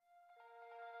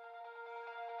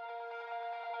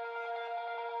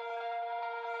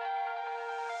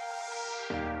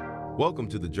Welcome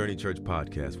to the Journey Church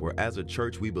podcast, where as a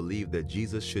church, we believe that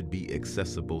Jesus should be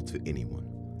accessible to anyone.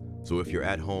 So if you're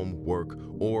at home, work,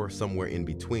 or somewhere in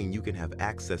between, you can have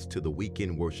access to the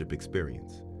weekend worship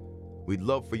experience. We'd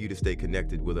love for you to stay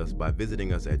connected with us by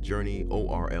visiting us at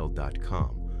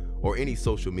journeyorl.com or any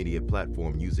social media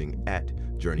platform using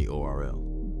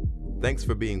 @JourneyORL. Thanks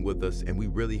for being with us, and we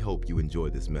really hope you enjoy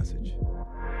this message.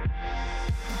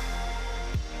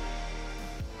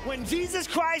 When Jesus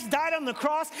Christ died on the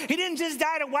cross, he didn't just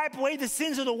die to wipe away the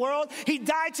sins of the world. He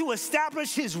died to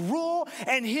establish his rule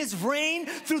and his reign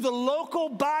through the local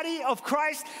body of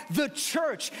Christ, the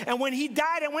church. And when he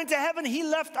died and went to heaven, he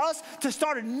left us to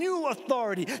start a new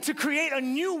authority, to create a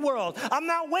new world. I'm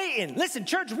not waiting. Listen,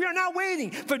 church, we are not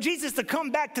waiting for Jesus to come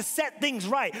back to set things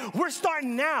right. We're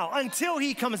starting now until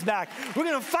he comes back. We're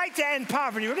going to fight to end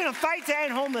poverty. We're going to fight to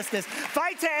end homelessness,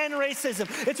 fight to end racism.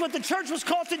 It's what the church was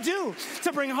called to do,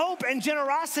 to bring hope and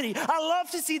generosity. I love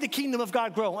to see the kingdom of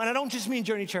God grow, and I don't just mean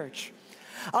Journey Church.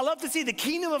 I love to see the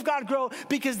kingdom of God grow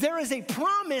because there is a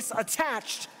promise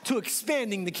attached to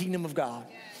expanding the kingdom of God.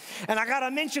 And I gotta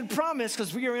mention promise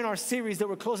because we are in our series that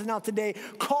we're closing out today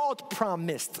called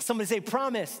Promised. Somebody say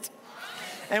promised.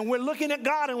 And we're looking at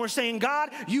God and we're saying, God,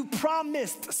 you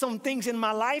promised some things in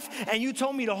my life and you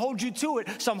told me to hold you to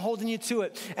it, so I'm holding you to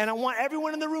it. And I want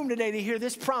everyone in the room today to hear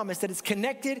this promise that it's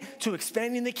connected to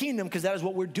expanding the kingdom, because that is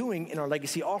what we're doing in our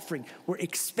legacy offering. We're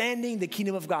expanding the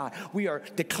kingdom of God. We are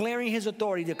declaring his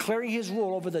authority, declaring his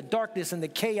rule over the darkness and the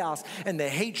chaos and the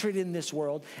hatred in this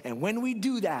world. And when we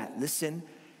do that, listen,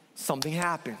 something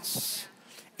happens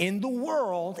in the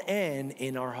world and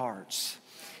in our hearts.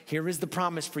 Here is the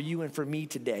promise for you and for me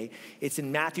today. It's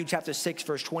in Matthew chapter 6,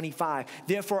 verse 25.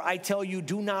 Therefore, I tell you,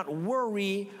 do not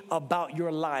worry about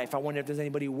your life. I wonder if there's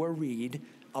anybody worried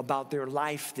about their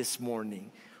life this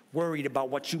morning. Worried about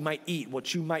what you might eat,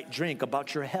 what you might drink,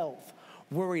 about your health.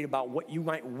 Worried about what you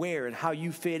might wear and how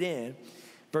you fit in.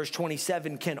 Verse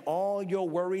 27, can all your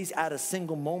worries add a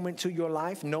single moment to your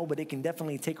life? No, but it can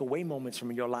definitely take away moments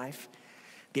from your life.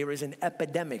 There is an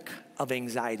epidemic of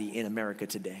anxiety in America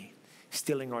today.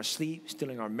 Stealing our sleep,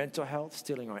 stealing our mental health,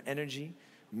 stealing our energy,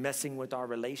 messing with our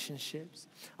relationships.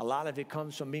 A lot of it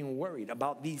comes from being worried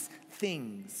about these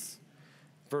things.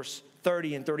 Verse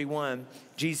 30 and 31,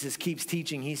 Jesus keeps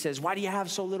teaching. He says, why do you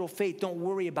have so little faith? Don't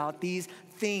worry about these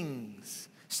things.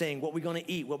 Saying what we're going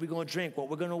to eat, what we're going to drink, what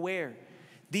we're going to wear.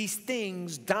 These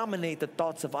things dominate the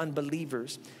thoughts of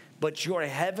unbelievers, but your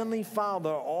heavenly Father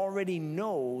already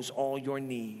knows all your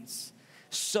needs.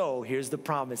 So here's the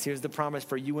promise. Here's the promise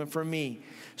for you and for me.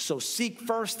 So seek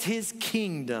first his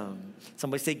kingdom.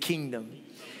 Somebody say kingdom.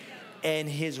 And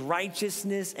his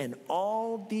righteousness, and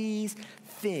all these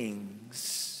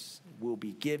things will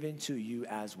be given to you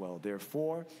as well.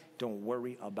 Therefore, don't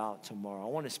worry about tomorrow. I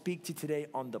want to speak to you today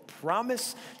on the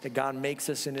promise that God makes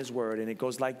us in his word. And it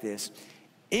goes like this.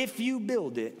 If you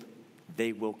build it,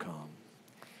 they will come.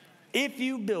 If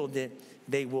you build it,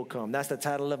 they will come. That's the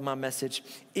title of my message.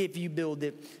 If you build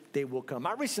it, they will come.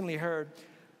 I recently heard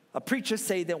a preacher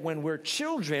say that when we're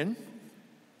children,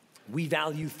 we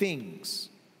value things.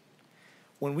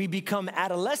 When we become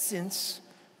adolescents,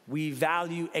 we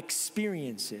value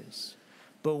experiences.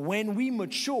 But when we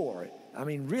mature,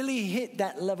 really hit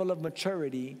that level of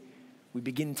maturity, we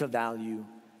begin to value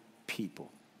people.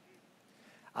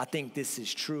 I think this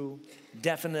is true,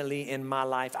 definitely in my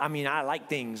life. I like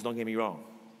things, don't get me wrong.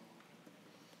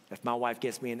 If my wife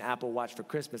gets me an Apple Watch for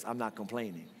Christmas, I'm not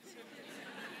complaining.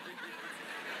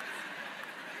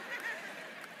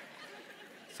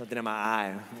 Something in my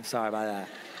eye. I'm sorry about that.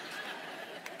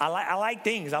 I like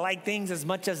things. I like things as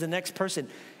much as the next person.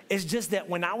 It's just that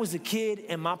when I was a kid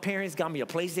and my parents got me a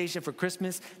PlayStation for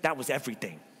Christmas, that was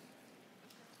everything.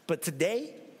 But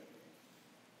today,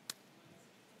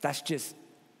 that's just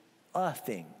a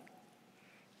thing.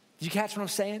 Did you catch what I'm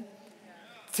saying?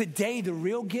 Today, the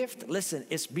real gift, listen,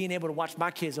 it's being able to watch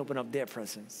my kids open up their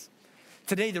presents.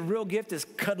 Today, the real gift is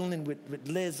cuddling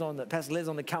with Pastor Liz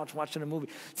on the couch watching a movie.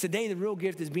 Today, the real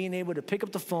gift is being able to pick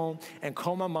up the phone and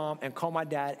call my mom and call my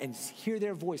dad and hear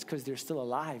their voice because they're still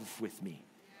alive with me.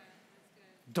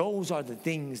 Those are the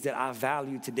things that I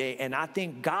value today. And I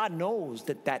think God knows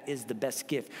that that is the best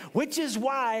gift, which is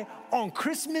why on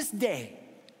Christmas Day,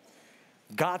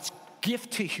 God's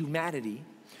gift to humanity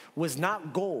was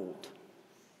not gold,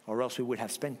 or else we would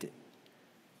have spent it.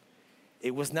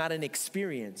 It was not an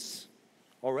experience,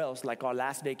 or else, like our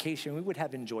last vacation, we would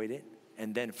have enjoyed it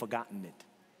and then forgotten it.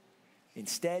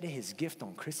 Instead, his gift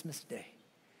on Christmas Day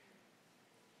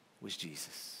was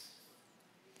Jesus.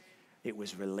 It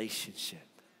was relationship.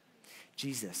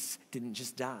 Jesus didn't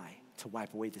just die to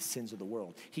wipe away the sins of the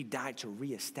world. He died to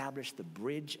reestablish the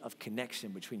bridge of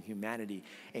connection between humanity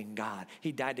and God.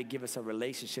 He died to give us a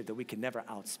relationship that we can never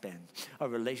outspend, a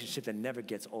relationship that never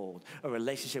gets old, a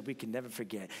relationship we can never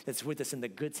forget, that's with us in the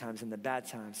good times and the bad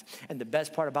times. And the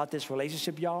best part about this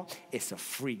relationship, y'all, it's a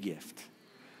free gift.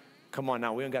 Come on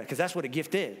now, we don't got it, because that's what a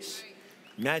gift is.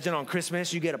 Imagine on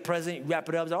Christmas, you get a present, you wrap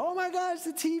it up, oh my God, it's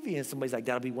the TV. And somebody's like,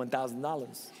 that'll be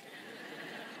 $1,000.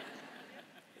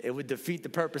 It would defeat the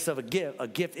purpose of a gift. A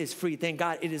gift is free. Thank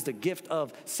God it is the gift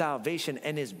of salvation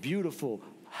and is beautiful.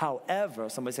 However,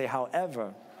 somebody say,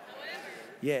 however.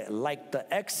 Yeah, like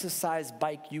the exercise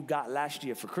bike you got last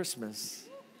year for Christmas,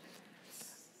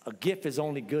 a gift is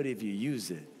only good if you use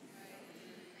it.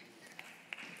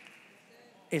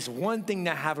 It's one thing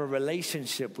to have a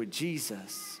relationship with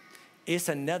Jesus. It's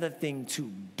another thing to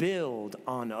build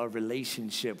on a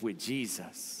relationship with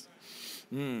Jesus.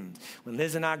 When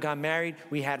Liz and I got married,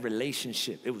 we had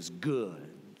relationship. It was good,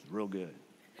 real good.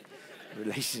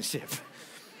 Relationship.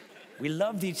 We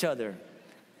loved each other,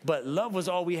 but love was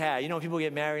all we had. You know, people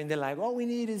get married and they're like, all we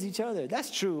need is each other. That's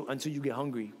true until you get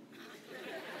hungry.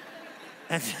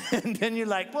 And then you're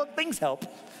like, well, things help.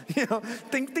 You know,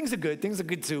 things are good. Things are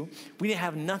good too. We didn't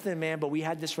have nothing, man, but we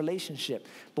had this relationship.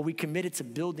 But we committed to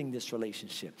building this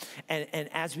relationship. And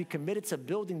as we committed to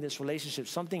building this relationship,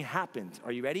 something happened.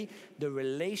 Are you ready? The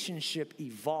relationship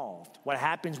evolved. What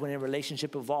happens when a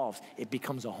relationship evolves? It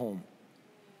becomes a home.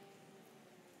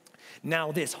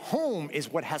 Now, this home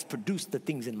is what has produced the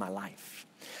things in my life.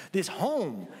 This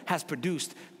home has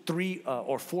produced 3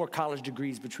 or 4 college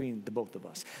degrees between the both of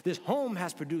us. This home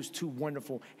has produced 2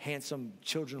 wonderful, handsome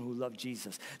children who love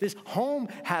Jesus. This home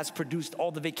has produced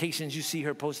all the vacations you see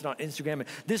her posted on Instagram.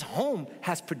 This home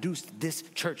has produced this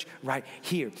church right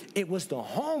here. It was the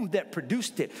home that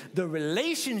produced it. The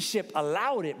relationship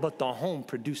allowed it, but the home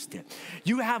produced it.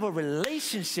 You have a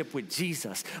relationship with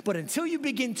Jesus, but until you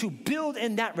begin to build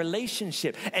in that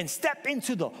relationship and step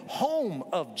into the home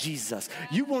of Jesus,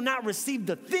 you will not receive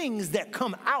the things that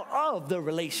come out of the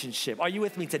relationship. Are you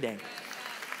with me today?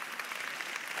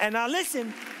 And now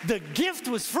listen, the gift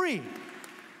was free,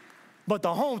 but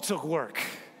the home took work.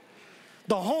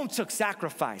 The home took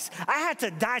sacrifice. I had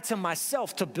to die to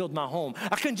myself to build my home.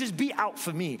 I couldn't just be out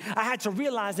for me. I had to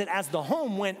realize that as the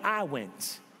home went, I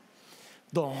went.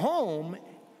 The home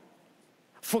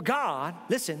for God,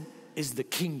 listen, is the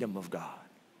kingdom of God.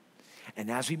 And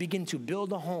as we begin to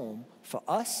build a home for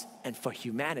us and for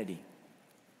humanity,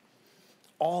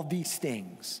 all these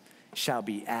things shall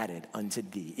be added unto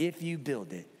thee. If you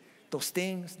build it, those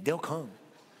things, they'll come.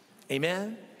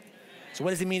 Amen? So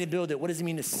what does it mean to build it? What does it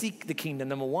mean to seek the kingdom?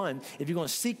 Number one, if you're going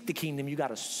to seek the kingdom, you got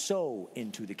to sow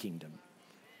into the kingdom.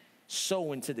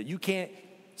 Sow into the, you can't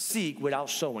seek without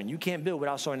sowing. You can't build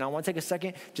without sowing. Now I want to take a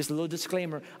second, just a little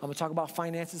disclaimer. I'm going to talk about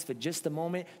finances for just a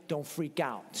moment. Don't freak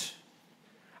out.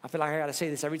 I feel like I got to say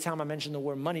this every time I mention the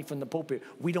word money from the pulpit.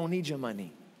 We don't need your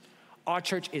money. Our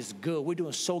church is good. We're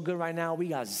doing so good right now. We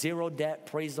got 0 debt,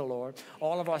 praise the Lord.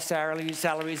 All of our salaries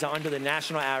are under the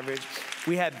national average.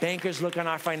 We have bankers look on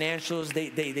our financials.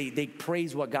 They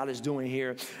praise what God is doing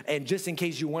here. And just in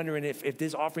case you're wondering if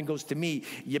this offering goes to me,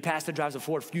 your pastor drives a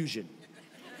Ford Fusion.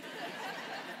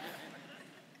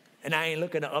 And I ain't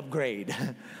looking to upgrade.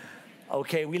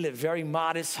 Okay, we live very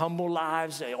modest, humble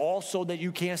lives, also that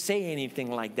you can't say anything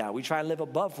like that. We try to live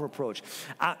above reproach.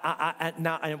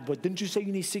 But didn't you say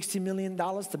you need $60 million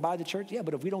to buy the church? Yeah,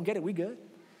 but if we don't get it, we good.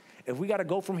 If we got to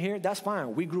go from here, that's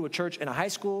fine. We grew a church in a high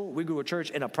school. We grew a church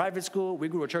in a private school. We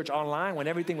grew a church online when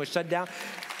everything was shut down.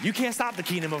 You can't stop the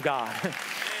kingdom of God.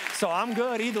 So I'm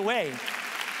good either way.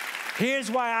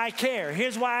 Here's why I care.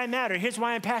 Here's why I matter. Here's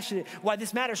why I'm passionate, why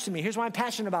this matters to me. Here's why I'm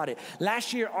passionate about it.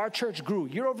 Last year, our church grew,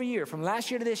 year over year, from last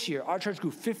year to this year, our church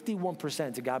grew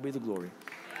 51%. To God be the glory.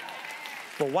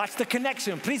 But watch the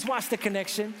connection. Please watch the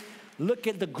connection. Look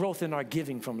at the growth in our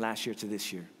giving from last year to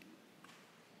this year.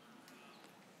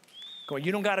 Come on,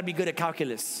 you don't got to be good at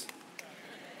calculus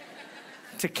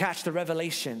to catch the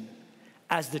revelation.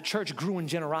 As the church grew in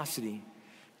generosity,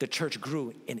 the church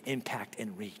grew in impact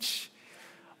and reach.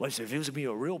 Well, so if it was to be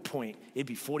a real point, it'd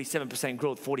be 47%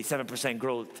 growth, 47%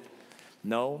 growth.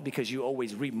 No, because you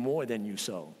always reap more than you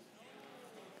sow.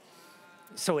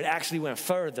 So it actually went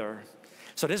further.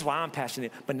 So this is why I'm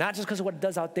passionate, but not just because of what it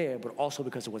does out there, but also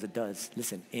because of what it does,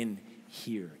 listen, in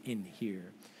here.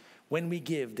 When we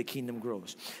give, the kingdom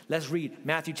grows. Let's read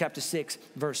Matthew chapter 6,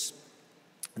 verse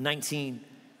 19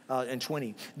 and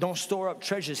 20. Don't store up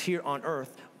treasures here on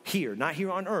earth, not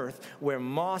here on earth, where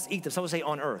moths eat them. Someone say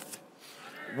on earth.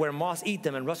 where moths eat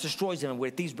them and rust destroys them, and where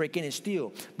thieves break in and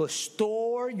steal. But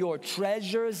store your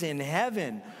treasures in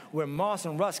heaven, where moths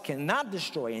and rust cannot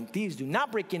destroy and thieves do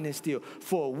not break in and steal.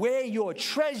 For where your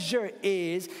treasure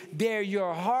is, there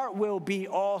your heart will be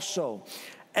also.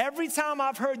 Every time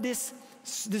I've heard this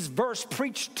verse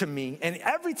preached to me, and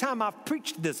every time I've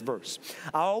preached this verse,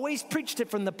 I always preached it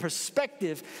from the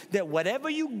perspective that whatever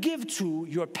you give to,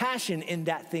 your passion in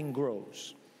that thing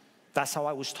grows. That's how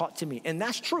I was taught to me, and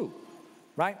that's true.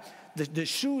 Right? The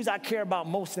shoes I care about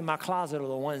most in my closet are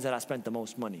the ones that I spent the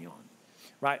most money on.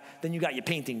 Right? Then you got your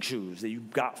painting shoes that you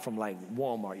got from like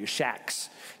Walmart, your Shacks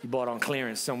you bought on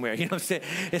clearance somewhere. You know what I'm saying?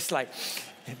 It's like,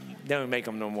 they don't make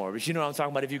them no more. But you know what I'm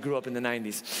talking about if you grew up in the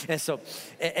 90s. And so,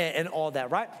 and all that,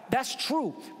 right? That's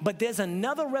true. But there's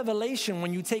another revelation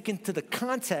when you take into the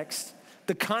context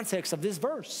of this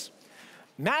verse.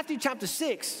 Matthew chapter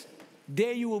 6,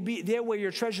 there you will be, there where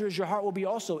your treasure is, your heart will be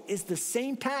also, is the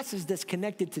same passage that's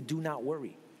connected to do not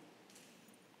worry.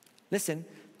 Listen,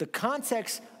 the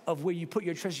context of where you put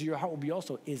your treasure, your heart will be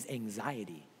also, is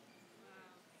anxiety.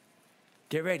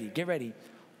 Get ready, get ready.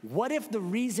 What if the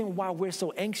reason why we're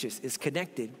so anxious is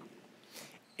connected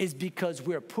is because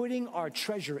we're putting our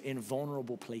treasure in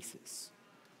vulnerable places?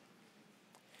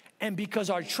 And because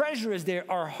our treasure is there,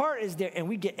 our heart is there, and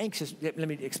we get anxious. Let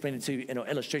me explain it to you in an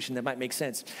illustration that might make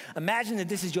sense. Imagine that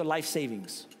this is your life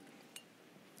savings.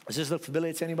 Does this look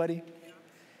familiar to anybody?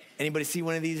 Anybody see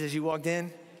one of these as you walked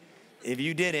in? If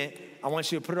you didn't, I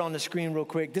want you to put it on the screen real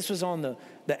quick. This was on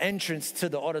the entrance to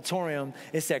the auditorium.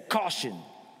 It said, caution.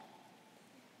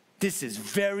 This is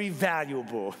very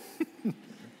valuable.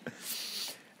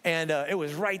 And it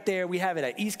was right there. We have it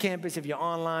at East Campus. If you're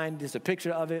online, there's a picture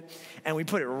of it. And we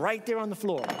put it right there on the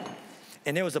floor.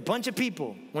 And there was a bunch of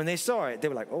people. When they saw it, they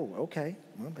were like, oh, okay.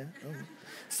 Okay.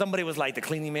 Somebody was like, the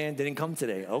cleaning man didn't come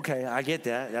today. Okay, I get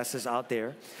that. That's just out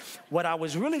there. What I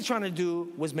was really trying to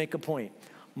do was make a point.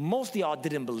 Most of y'all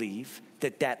didn't believe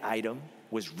that that item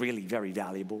was really very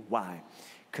valuable. Why?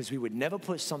 Because we would never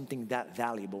put something that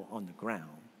valuable on the ground,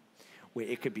 where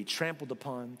it could be trampled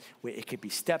upon, where it could be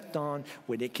stepped on,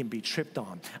 where it can be tripped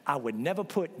on. I would never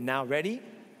put, now ready?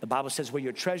 The Bible says where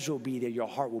your treasure will be, there your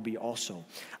heart will be also.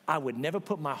 I would never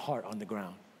put my heart on the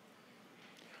ground,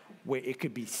 where it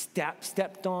could be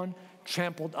stepped on,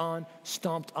 trampled on,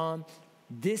 stomped on.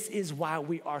 This is why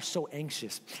we are so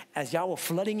anxious. As y'all were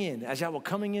flooding in, as y'all were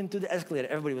coming in through the escalator,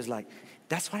 everybody was like,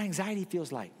 that's what anxiety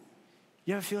feels like.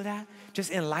 You ever feel that? Just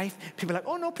in life, people are like,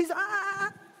 oh no, please,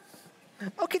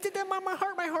 Okay, did that my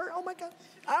heart, oh my God.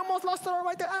 I almost lost it all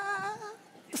right there.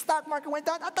 The stock market went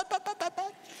down.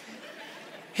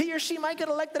 He or she might get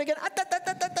elected again.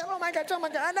 Oh my God,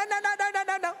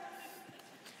 no.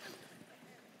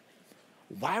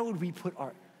 Why would we put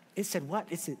our, it said what?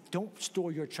 It said, don't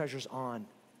store your treasures on.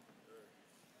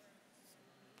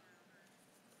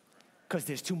 Because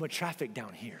there's too much traffic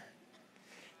down here.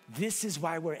 This is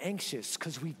why we're anxious,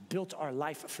 because we've built our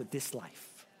life for this life.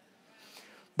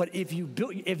 But if you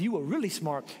were really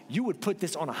smart, you would put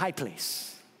this on a high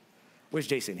place. Where's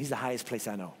Jason? He's the highest place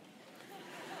I know.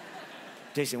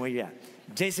 Jason, where you at?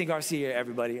 Jason Garcia,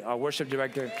 everybody, our worship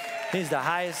director. He's the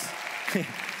highest,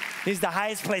 he's the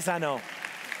highest place I know.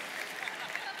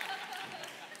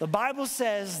 The Bible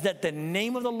says that the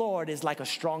name of the Lord is like a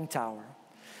strong tower.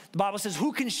 The Bible says,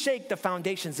 who can shake the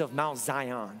foundations of Mount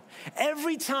Zion?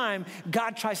 Every time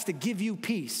God tries to give you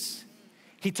peace,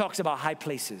 he talks about high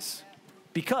places.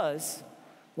 Because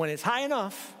when it's high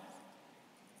enough,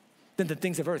 then the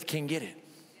things of earth can't get it.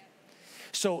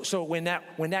 So when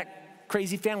that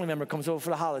crazy family member comes over for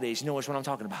the holidays, you know which one I'm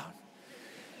talking about.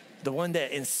 The one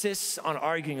that insists on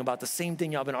arguing about the same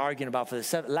thing y'all been arguing about for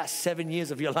the last 7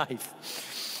 years of your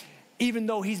life. Even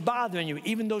though he's bothering you,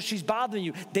 even though she's bothering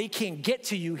you, they can't get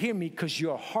to you, hear me, because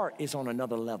your heart is on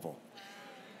another level.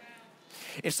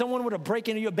 If someone were to break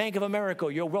into your Bank of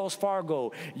America, your Wells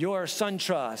Fargo, your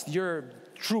SunTrust, your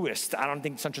Truist, I don't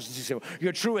think SunTrust is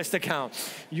your Truist account,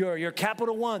 your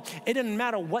Capital One, it doesn't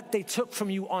matter what they took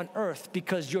from you on earth,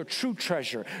 because your true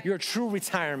treasure, your true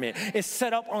retirement is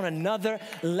set up on another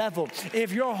level.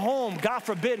 If your home, God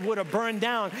forbid, would have burned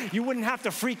down, you wouldn't have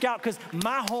to freak out, because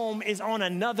my home is on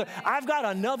another. I've got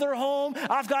another home,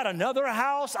 I've got another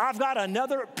house, I've got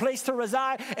another place to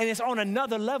reside, and it's on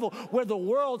another level where the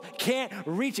world can't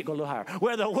reach it. Go a little higher.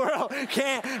 Where the world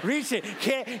can't reach it,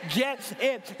 can't get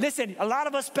it. Listen, a lot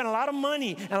of us spend a lot of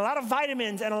money and a lot of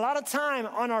vitamins and a lot of time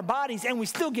on our bodies, and we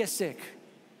still get sick.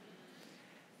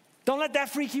 Don't let that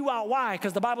freak you out. Why?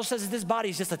 Because the Bible says that this body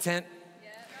is just a tent.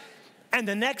 And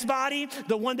the next body,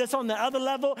 the one that's on the other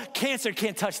level, cancer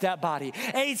can't touch that body.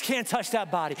 AIDS can't touch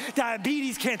that body.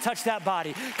 Diabetes can't touch that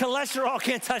body. Cholesterol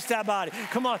can't touch that body.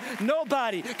 Come on,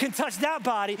 nobody can touch that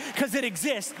body because it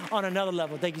exists on another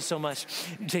level. Thank you so much,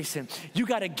 Jason. You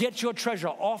got to get your treasure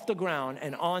off the ground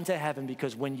and onto heaven,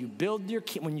 because when you build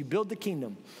the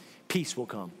kingdom, peace will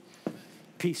come.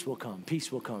 Peace will come.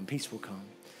 Peace will come. Peace will come.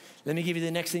 Let me give you the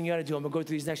next thing you got to do. I'm going to go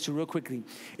through these next two real quickly.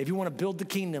 If you want to build the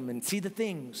kingdom and see the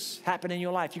things happen in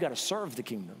your life, you got to serve the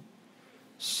kingdom.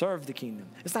 Serve the kingdom.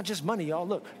 It's not just money, y'all.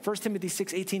 Look, 1 Timothy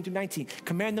 6:18-19.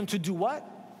 Command them to do what?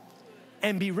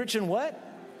 And be rich in what?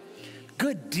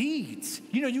 Good deeds.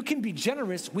 You know, you can be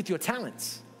generous with your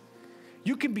talents.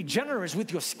 You can be generous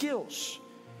with your skills.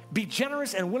 Be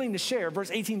generous and willing to share,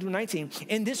 verse 18-19.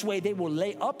 In this way, they will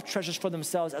lay up treasures for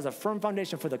themselves as a firm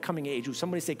foundation for the coming age. Ooh,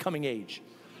 somebody say coming age.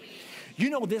 You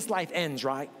know this life ends,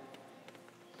 right?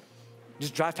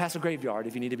 Just drive past the graveyard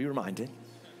if you need to be reminded.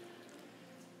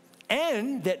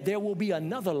 And that there will be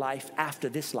another life after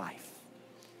this life.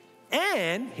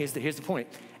 And, here's the point.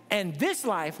 And this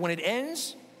life, when it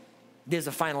ends, there's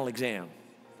a final exam.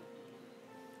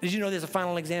 Did you know there's a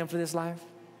final exam for this life?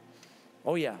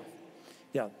 Oh, yeah.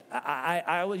 Yeah,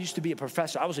 I used to be a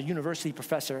professor. I was a university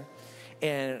professor.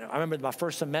 And I remember my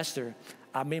first semester,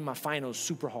 I made my finals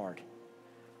super hard.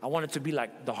 I wanted to be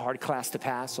like the hard class to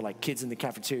pass. So like kids in the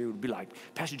cafeteria would be like,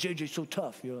 Pastor JJ's so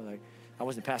tough. You know, like I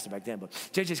wasn't pastor back then, but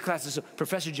JJ's class is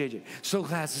Professor JJ. So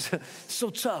class is so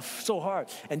tough, so hard.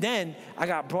 And then I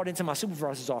got brought into my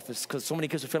supervisor's office because so many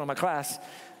kids were failing my class.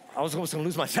 I was almost gonna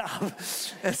lose my job.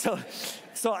 And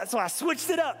so I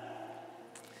switched it up.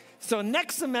 So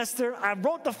next semester, I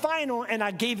wrote the final and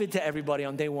I gave it to everybody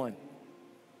on day one.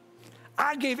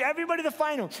 I gave everybody the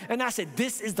final. And I said,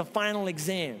 this is the final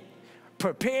exam.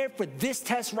 Prepare for this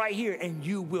test right here and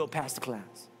you will pass the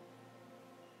class.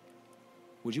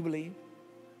 Would you believe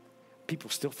people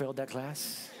still failed that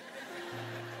class?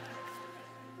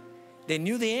 They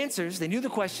knew the answers, they knew the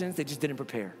questions, they just didn't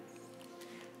prepare.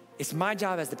 It's my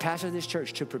job as the pastor of this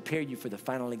church to prepare you for the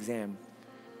final exam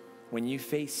when you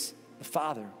face the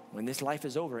Father, when this life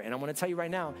is over. And I'm going to tell you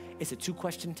right now, it's a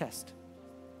 2-question test.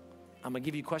 I'm going to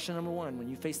give you question number 1. When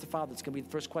you face the Father, it's going to be the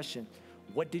first question.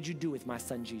 What did you do with my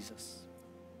son Jesus?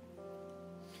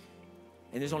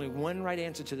 And there's only one right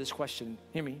answer to this question.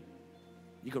 Hear me.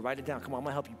 You can write it down. Come on, I'm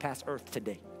going to help you pass earth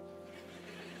today.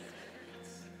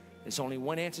 There's only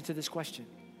one answer to this question.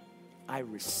 I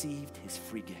received his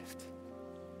free gift.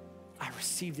 I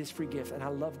received his free gift. And I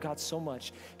love God so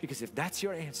much because if that's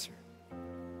your answer,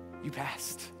 you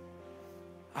passed.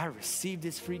 I received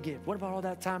this free gift. What about all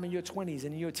that time in your 20s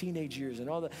and in your teenage years and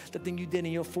all the thing you did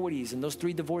in your 40s and those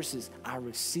 3 divorces? I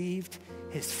received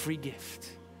his free gift.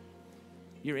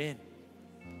 You're in.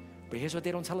 But here's what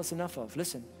they don't tell us enough of.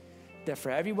 Listen, that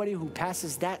for everybody who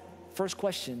passes that first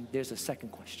question, there's a second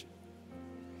question.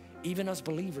 Even us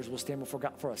believers will stand before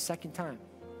God for a second time.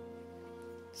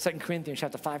 2 Corinthians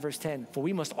chapter 5, verse 10, for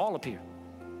we must all appear,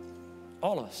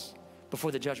 all of us, before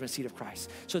the judgment seat of Christ,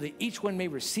 so that each one may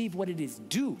receive what it is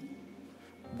due,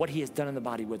 what he has done in the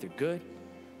body, whether good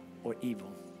or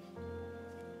evil.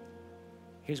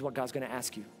 Here's what God's going to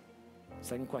ask you.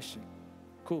 Second question.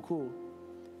 Cool.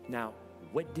 Now,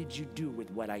 what did you do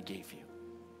with what I gave you?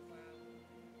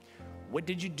 What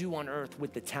did you do on earth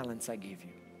with the talents I gave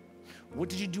you? What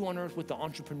did you do on earth with the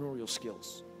entrepreneurial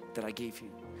skills that I gave you?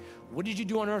 What did you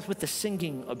do on earth with the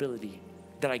singing ability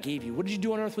that I gave you? What did you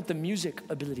do on earth with the music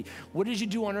ability? What did you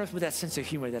do on earth with that sense of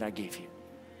humor that I gave you?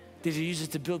 Did you use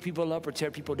it to build people up or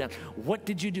tear people down? What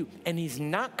did you do? And he's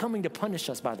not coming to punish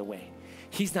us, by the way.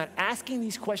 He's not asking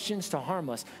these questions to harm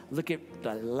us. Look at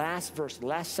the last verse, the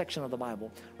last section of the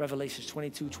Bible, Revelation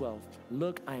 22:12.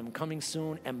 Look, I am coming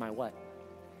soon, and my what?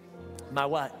 My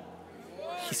what?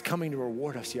 He's coming to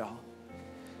reward us, y'all.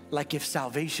 Like if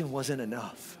salvation wasn't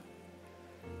enough.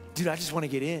 Dude, I just want to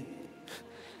get in.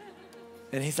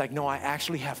 And he's like, no, I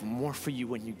actually have more for you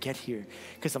when you get here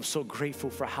because I'm so grateful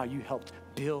for how you helped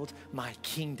build my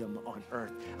kingdom on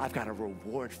earth. I've got a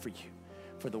reward for you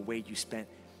for the way you spent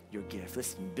your gift.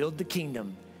 Listen, build the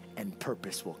kingdom and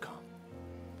purpose will come.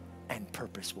 And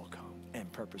purpose will come.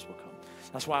 And purpose will come.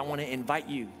 That's why I want to invite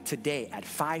you today at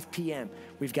 5 p.m.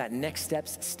 We've got Next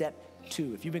Steps, Step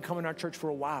 2. If you've been coming to our church for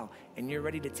a while and you're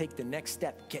ready to take the next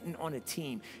step, getting on a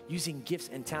team, using gifts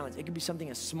and talents, it can be something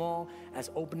as small as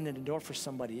opening the door for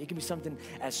somebody. It can be something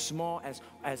as small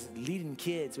as leading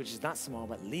kids, which is not small,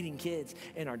 but leading kids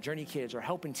in our Journey Kids, or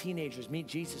helping teenagers meet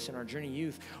Jesus in our Journey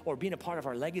Youth, or being a part of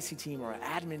our legacy team or our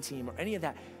admin team or any of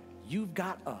that. You've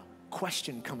got a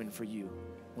question coming for you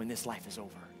when this life is over.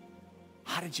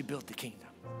 How did you build the kingdom?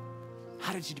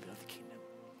 How did you build the kingdom?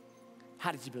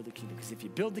 How did you build the kingdom? Because if you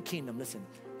build the kingdom, listen,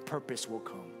 purpose will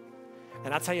come.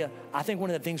 And I'll tell you, I think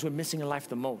one of the things we're missing in life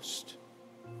the most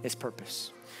is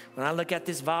purpose. When I look at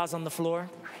this vase on the floor,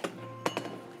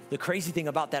 the crazy thing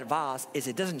about that vase is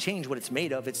it doesn't change what it's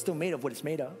made of. It's still made of what it's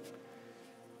made of.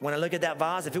 When I look at that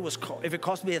vase, if it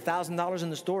cost me $1,000 in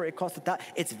the store, it cost $1,000.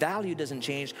 Its value doesn't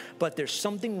change, but there's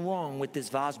something wrong with this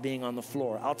vase being on the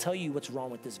floor. I'll tell you what's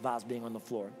wrong with this vase being on the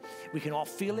floor. We can all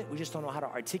feel it. We just don't know how to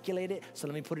articulate it. So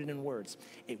let me put it in words.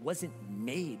 It wasn't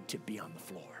made to be on the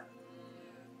floor.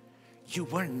 You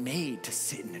weren't made to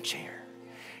sit in a chair.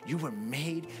 You were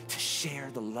made to share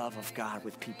the love of God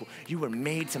with people. You were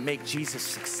made to make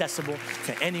Jesus accessible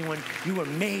to anyone. You were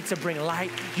made to bring light.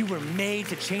 You were made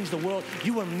to change the world.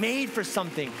 You were made for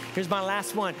something. Here's my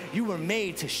last one. You were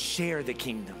made to share the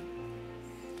kingdom.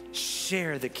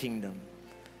 Share the kingdom.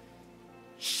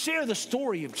 Share the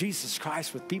story of Jesus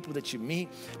Christ with people that you meet.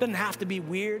 It doesn't have to be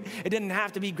weird. It doesn't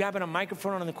have to be grabbing a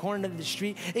microphone on the corner of the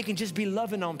street. It can just be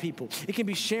loving on people. It can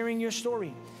be sharing your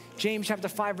story. James chapter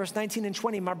 5, verse 19 and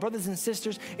 20. My brothers and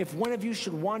sisters, if one of you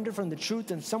should wander from the truth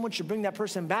and someone should bring that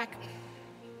person back,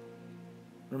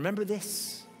 remember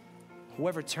this.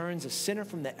 Whoever turns a sinner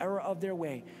from the error of their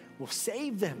way will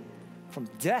save them from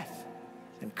death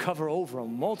and cover over a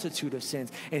multitude of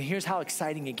sins. And here's how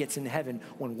exciting it gets in heaven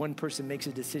when one person makes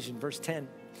a decision. Verse 10,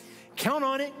 count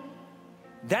on it.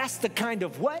 That's the kind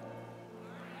of what?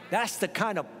 That's the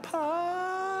kind of party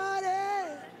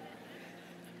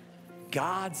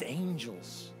God's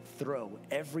angels throw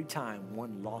every time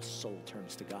one lost soul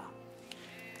turns to God.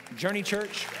 Journey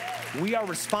Church, we are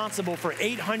responsible for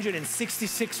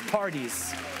 866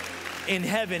 parties in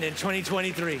heaven in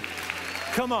 2023.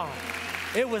 Come on.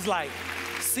 It was like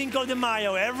Cinco de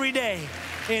Mayo every day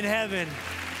in heaven.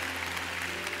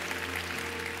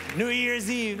 New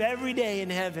Year's Eve every day in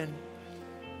heaven.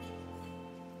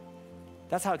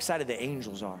 That's how excited the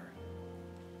angels are.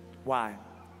 Why?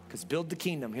 Because build the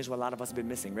kingdom. Here's what a lot of us have been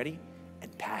missing. Ready?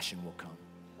 And passion will come.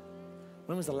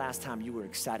 When was the last time you were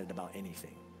excited about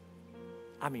anything?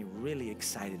 I mean, really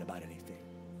excited about anything.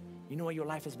 You know what your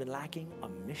life has been lacking? A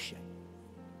mission.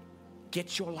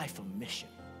 Get your life a mission.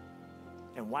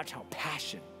 And watch how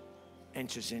passion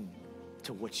enters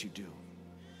into what you do.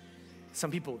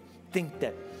 Some people think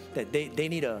that they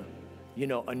need a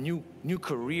new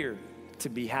career to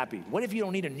be happy. What if you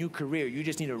don't need a new career? You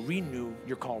just need to renew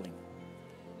your calling.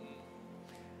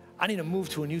 I need to move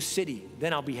to a new city,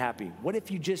 then I'll be happy. What if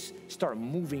you just start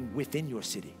moving within your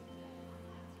city?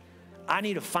 I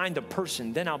need to find a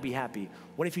person, then I'll be happy.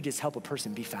 What if you just help a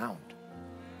person be found?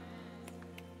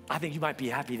 I think you might be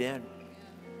happy then.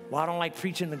 Well, I don't like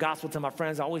preaching the gospel to my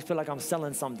friends. I always feel like I'm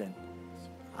selling something.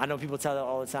 I know people tell that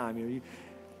all the time.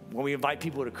 When we invite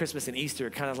people to Christmas and Easter,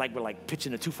 it kind of like we're like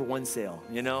pitching a 2-for-1 sale,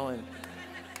 And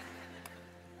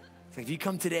it's like, if you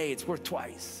come today, it's worth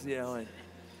twice, And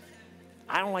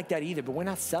I don't like that either, but we're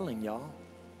not selling, y'all.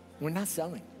 We're not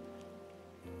selling.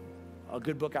 A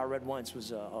good book I read once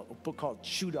was a book called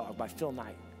Shoe Dog by Phil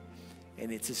Knight.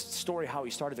 And it's a story how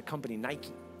he started the company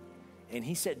Nike. And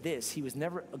he said this, he was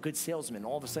never a good salesman.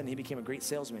 All of a sudden, he became a great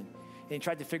salesman. And he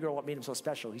tried to figure out what made him so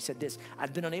special. He said this,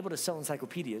 I'd been unable to sell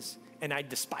encyclopedias, and I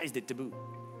despised it to boot.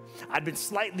 I'd been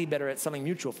slightly better at selling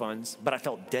mutual funds, but I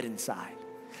felt dead inside.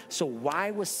 So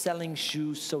why was selling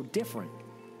shoes so different?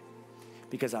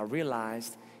 Because I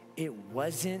realized it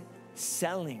wasn't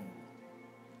selling.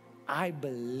 I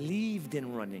believed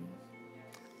in running.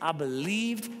 I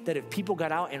believed that if people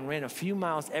got out and ran a few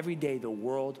miles every day, the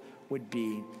world would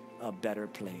be a better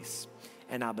place.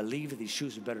 And I believed that these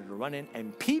shoes were better to run in.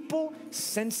 And people,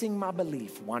 sensing my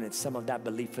belief, wanted some of that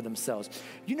belief for themselves.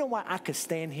 You know why I could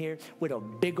stand here with a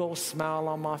big old smile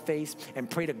on my face and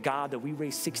pray to God that we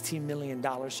raise $16 million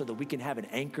so that we can have an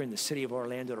anchor in the city of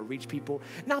Orlando to reach people?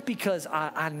 Not because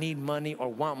I need money or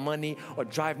want money or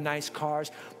drive nice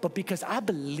cars, but because I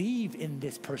believe in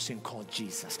this person called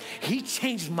Jesus. He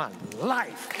changed my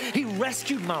life. He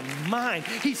rescued my mind.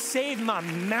 He saved my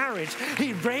marriage.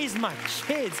 He raised my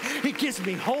kids. He gives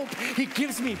me hope. He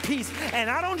gives me peace. And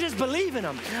I don't just believe in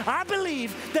him. I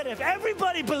believe that if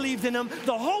everybody believed in him,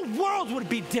 the whole world would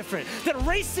be different. That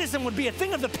racism would be a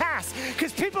thing of the past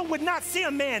because people would not see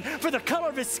a man for the color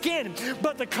of his skin,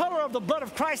 but the color of the blood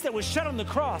of Christ that was shed on the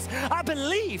cross. I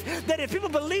believe that if people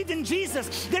believed in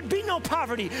Jesus, there'd be no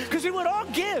poverty because we would all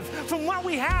give from what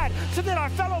we had so that our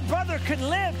fellow brother could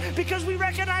live because we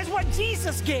recognize what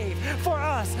Jesus gave for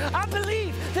us. I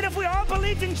believe that if we all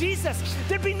believed in Jesus,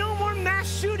 there'd be no more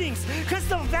mass shootings, because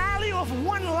the value of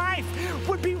one life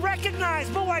would be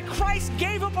recognized. But why Christ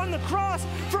gave up on the cross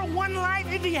for one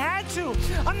life if he had to.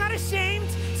 I'm not ashamed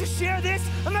to share this.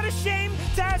 I'm not ashamed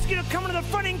to ask you to come to the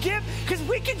front and give, because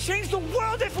we can change the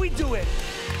world if we do it.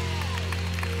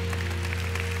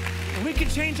 We can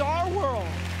change our world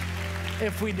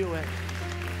if we do it.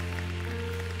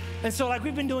 And so, like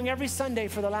we've been doing every Sunday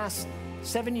for the last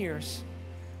 7 years,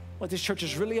 what this church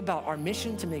is really about, our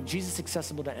mission to make Jesus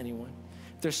accessible to anyone.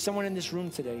 If there's someone in this room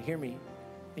today, hear me,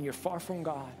 and you're far from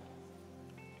God,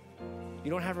 you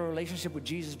don't have a relationship with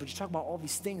Jesus, but you talk about all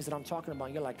these things that I'm talking about,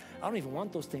 and you're like, I don't even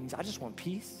want those things. I just want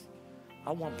peace.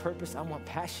 I want purpose. I want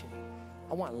passion.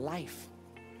 I want life.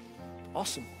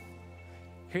 Awesome.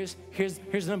 Here's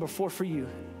number 4 for you.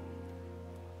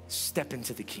 Step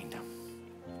into the kingdom.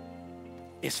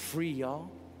 It's free, y'all.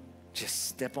 Just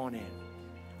step on in.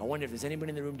 I wonder if there's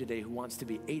anybody in the room today who wants to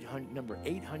be number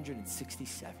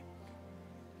 867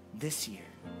 this year,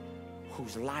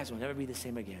 whose lives will never be the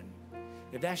same again.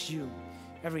 If that's you,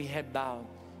 every head bowed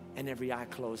and every eye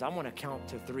closed, I want to count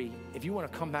to 3. If you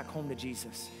want to come back home to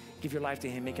Jesus, give your life to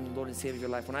him, make him the Lord and Savior of your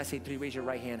life. When I say 3, raise your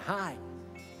right hand. Hi,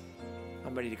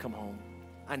 I'm ready to come home.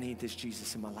 I need this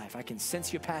Jesus in my life. I can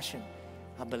sense your passion.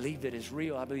 I believe that it's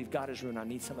real. I believe God is real, and I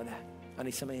need some of that. I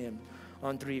need some of him.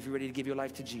 On 3, if you're ready to give your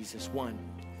life to Jesus. 1,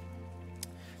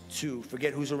 2,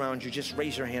 forget who's around you. Just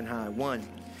raise your hand high. 1,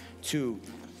 2,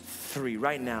 3.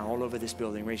 Right now, all over this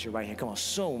building, raise your right hand. Come on,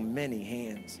 so many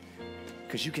hands.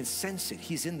 Because you can sense it.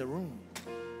 He's in the room.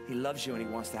 He loves you and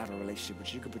he wants to have a relationship with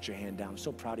you. You can put your hand down. I'm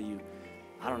so proud of you.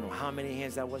 I don't know how many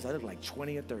hands that was. I looked like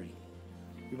 20 or 30.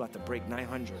 We're about to break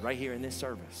 900 right here in this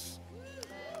service.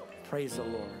 Praise the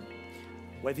Lord.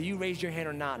 Whether you raise your hand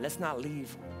or not, let's not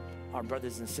leave our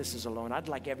brothers and sisters alone. I'd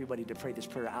like everybody to pray this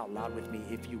prayer out loud with me,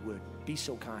 if you would. Be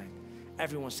so kind.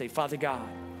 Everyone say, Father God,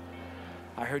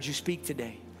 I heard you speak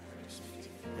today,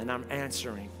 and I'm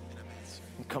answering.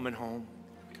 I'm coming home.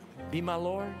 Be my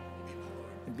Lord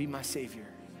and be my Savior.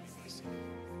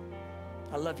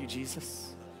 I love you,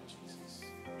 Jesus.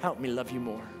 Help me love you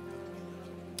more.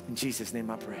 In Jesus' name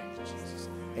I pray.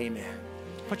 Amen.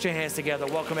 Put your hands together.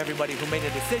 Welcome everybody who made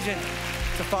a decision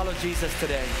to follow Jesus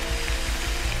today.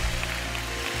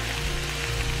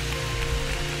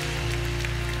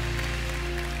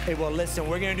 Hey, well, listen,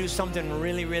 we're going to do something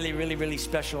really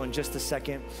special in just a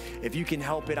second. If you can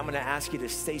help it, I'm going to ask you to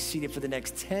stay seated for the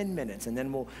next 10 minutes, and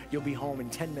then you'll be home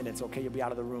in 10 minutes, okay? You'll be out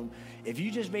of the room. If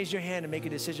you just raise your hand and make a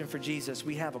decision for Jesus,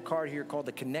 we have a card here called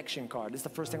the connection card. This is the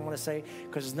first thing I want to say,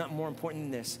 because there's nothing more important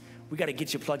than this. We got to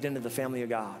get you plugged into the family of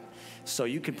God. So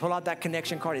you can pull out that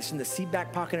connection card. It's in the seat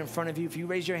back pocket in front of you. If you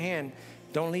raise your hand,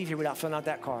 don't leave here without filling out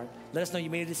that card. Let us know you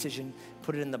made a decision.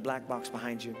 Put it in the black box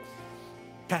behind you.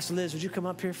 Pastor Liz, would you come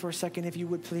up here for a second, if you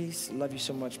would, please? Love you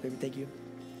so much, baby. Thank you.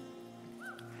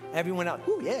 Everyone out.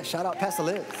 Ooh, yeah, shout out Pastor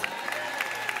Liz.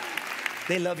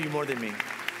 They love you more than me.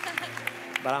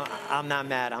 But I'm not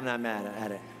mad. I'm not mad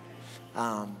at it.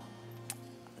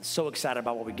 So excited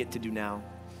about what we get to do now,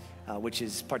 which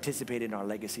is participate in our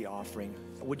legacy offering.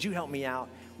 Would you help me out,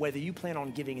 whether you plan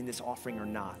on giving in this offering or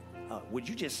not? Would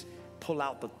you just pull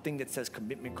out the thing that says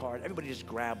commitment card? Everybody just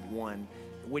grab one.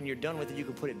 When you're done with it, you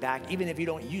can put it back. Even if you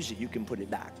don't use it, you can put it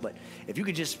back. But if you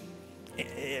could just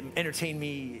entertain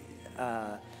me,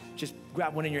 just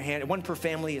grab one in your hand. One per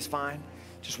family is fine.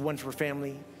 Just one per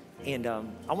family. And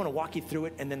I want to walk you through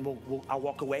it, and then I'll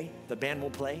walk away. The band will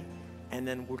play, and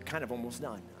then we're kind of almost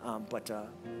done. But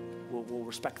we'll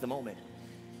respect the moment.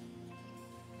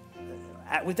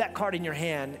 With that card in your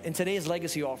hand, in today's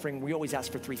legacy offering, we always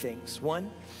ask for 3 things.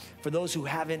 1, for those who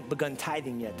haven't begun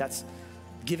tithing yet, that's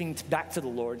giving back to the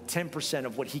Lord 10%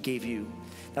 of what he gave you.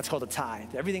 That's called a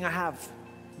tithe. Everything I have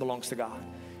belongs to God.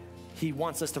 He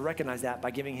wants us to recognize that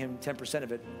by giving him 10%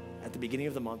 of it at the beginning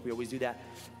of the month. We always do that.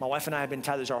 My wife and I have been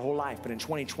tithers our whole life, but in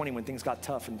 2020, when things got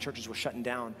tough and churches were shutting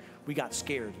down, we got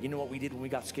scared. You know what we did when we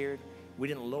got scared? We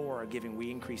didn't lower our giving, we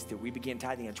increased it. We began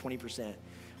tithing at 20%.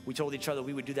 We told each other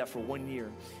we would do that for 1 year.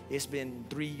 It's been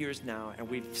 3 years now, and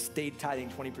we've stayed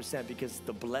tithing 20% because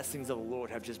the blessings of the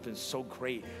Lord have just been so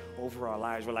great over our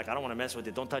lives. We're like, I don't want to mess with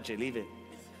it. Don't touch it. Leave it.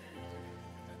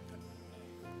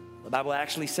 The Bible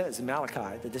actually says in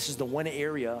Malachi that this is the one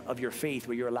area of your faith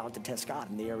where you're allowed to test God,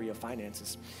 in the area of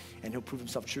finances, and he'll prove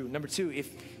himself true. Number 2,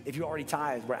 if you already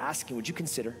tithe, we're asking, would you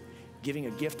consider giving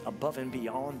a gift above and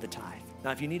beyond the tithe? Now,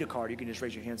 if you need a card, you can just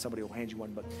raise your hand. Somebody will hand you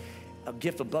one, but a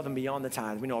gift above and beyond the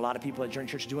tithe. We know a lot of people at Journey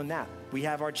Church doing that. We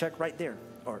have our check right there,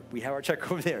 or we have our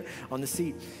check over there on the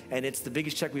seat, and it's the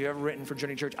biggest check we've ever written for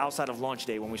Journey Church outside of launch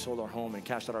day when we sold our home and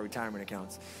cashed out our retirement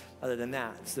accounts. Other than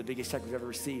that, it's the biggest check we've ever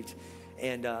received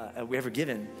and we ever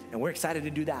given, and we're excited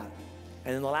to do that.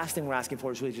 And then the last thing we're asking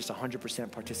for is really just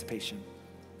 100% participation.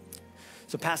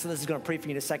 So Pastor Liz is going to pray for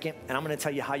you in a second, and I'm going to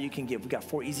tell you how you can give. We've got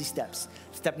 4 easy steps.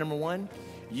 Step number 1,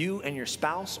 you and your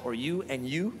spouse, or you and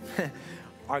you,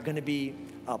 are going to be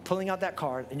pulling out that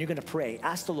card, and you're going to pray.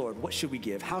 Ask the Lord, what should we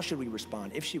give? How should we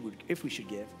respond if we should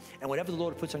give? And whatever the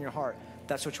Lord puts on your heart,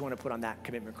 that's what you want to put on that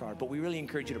commitment card. But we really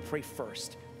encourage you to pray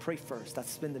first. Pray first.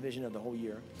 That's been the vision of the whole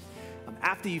year.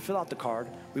 After you fill out the card,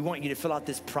 we want you to fill out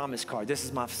this promise card. This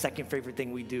is my second favorite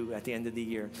thing we do at the end of the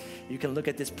year. You can look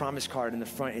at this promise card in the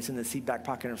front. It's in the seat back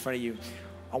pocket in front of you.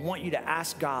 I want you to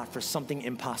ask God for something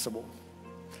impossible,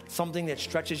 something that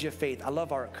stretches your faith. I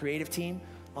love our creative team.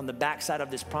 On the back side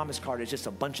of this promise card is just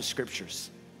a bunch of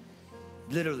scriptures.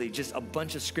 Literally just a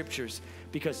bunch of scriptures,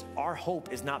 because our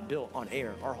hope is not built on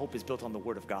air. Our hope is built on the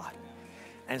Word of God.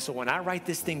 And so when I write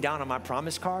this thing down on my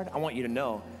promise card, I want you to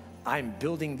know I'm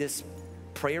building this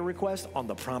prayer request on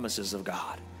the promises of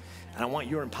God. And I want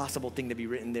your impossible thing to be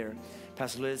written there.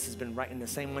 Pastor Liz has been writing the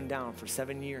same one down for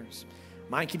 7 years.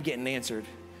 Mine keep getting answered,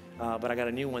 but I got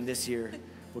a new one this year.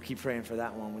 We'll keep praying for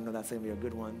that one. We know that's going to be a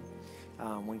good one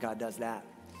when God does that.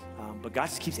 But God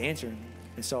just keeps answering.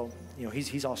 And so,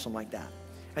 he's awesome like that.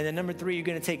 And then number 3, you're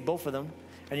going to take both of them,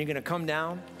 and you're going to come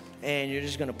down, and you're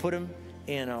just going to put them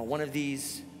in one of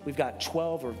these. We've got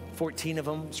 12 or 14 of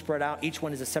them spread out. Each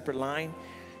one is a separate line.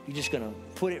 You're just going to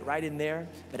put it right in there.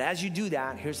 But as you do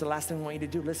that, here's the last thing I want you to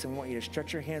do. Listen, I want you to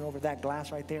stretch your hand over that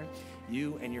glass right there,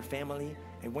 you and your family,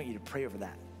 and I want you to pray over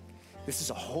that. This is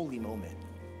a holy moment.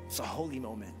 It's a holy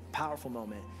moment, powerful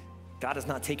moment. God does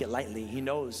not take it lightly. He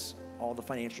knows all the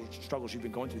financial struggles you've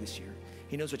been going through this year.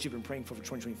 He knows what you've been praying for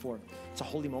 2024. It's a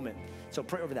holy moment. So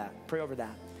pray over that. Pray over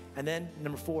that. And then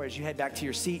number 4, as you head back to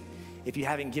your seat, if you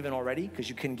haven't given already, because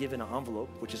you can give in an envelope,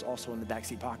 which is also in the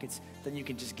backseat pockets, then you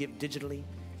can just give digitally.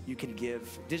 You can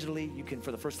give digitally. You can,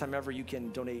 for the first time ever, you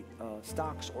can donate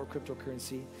stocks or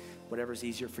cryptocurrency, whatever's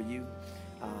easier for you.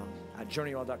 At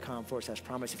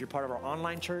journeyoil.com/promise. If you're part of our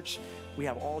online church, we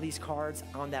have all these cards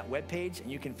on that webpage,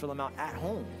 and you can fill them out at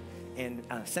home and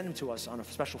send them to us on a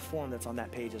special form that's on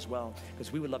that page as well,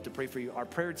 because we would love to pray for you. Our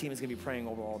prayer team is going to be praying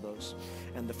over all those.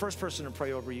 And the first person to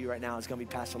pray over you right now is going to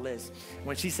be Pastor Liz.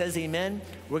 When she says amen,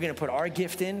 we're going to put our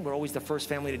gift in. We're always the first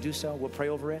family to do so. We'll pray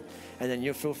over it. And then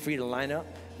you'll feel free to line up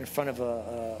in front of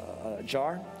a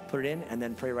jar, put it in, and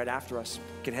then pray right after us.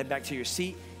 You can head back to your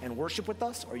seat and worship with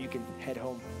us, or you can head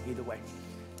home. Either way.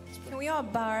 Can we all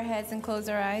bow our heads and close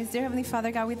our eyes? Dear Heavenly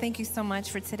Father, God, we thank you so much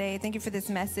for today. Thank you for this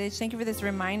message. Thank you for this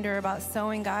reminder about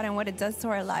sowing, God, and what it does to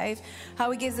our life,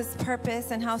 how it gives us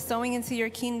purpose, and how sowing into your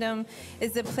kingdom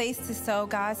is the place to sow,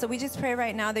 God. So we just pray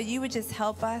right now that you would just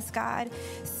help us, God.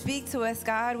 Speak to us,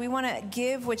 God. We want to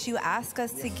give what you ask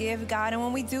us to give, God. And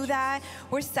when we do that,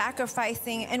 we're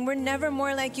sacrificing, and we're never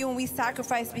more like you when we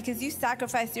sacrifice, because you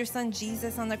sacrificed your son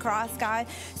Jesus on the cross, God.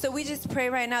 So we just pray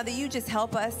right now that you just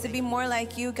help us to be more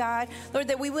like you, God. Lord,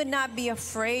 that we would not be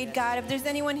afraid, God. If there's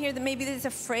anyone here that maybe is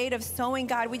afraid of sowing,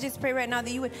 God, we just pray right now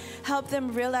that you would help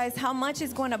them realize how much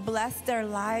is going to bless their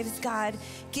lives, God,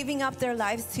 giving up their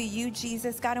lives to you,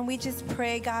 Jesus, God. And we just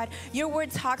pray, God, your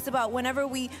word talks about whenever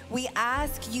we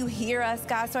ask, you hear us,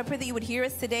 God. So I pray that you would hear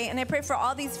us today. And I pray for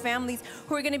all these families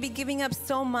who are going to be giving up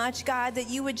so much, God, that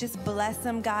you would just bless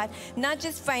them, God, not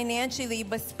just financially,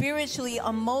 but spiritually,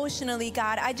 emotionally,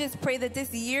 God. I just pray that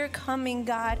this year coming,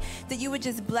 God, that you would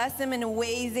just bless them in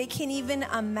ways they can't even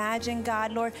imagine,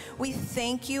 God. Lord, we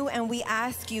thank you and we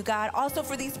ask you, God, also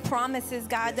for these promises,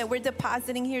 God, that we're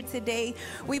depositing here today.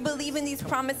 We believe in these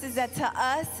promises that to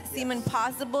us seem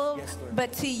impossible,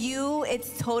 but to you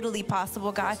it's totally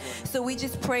possible, God. So we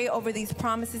just pray over these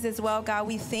promises as well, God.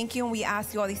 We thank you and we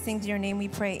ask you all these things in your name. We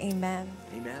pray, amen.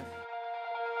 Amen.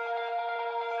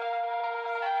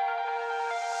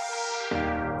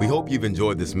 We hope you've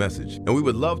enjoyed this message, and we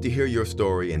would love to hear your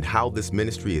story and how this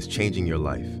ministry is changing your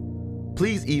life.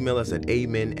 Please email us at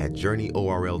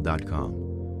amen@journeyorl.com.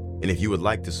 And if you would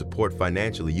like to support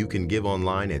financially, you can give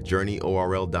online at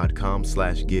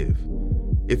journeyorl.com/give.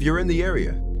 If you're in the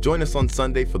area, join us on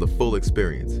Sunday for the full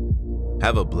experience.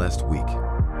 Have a blessed week.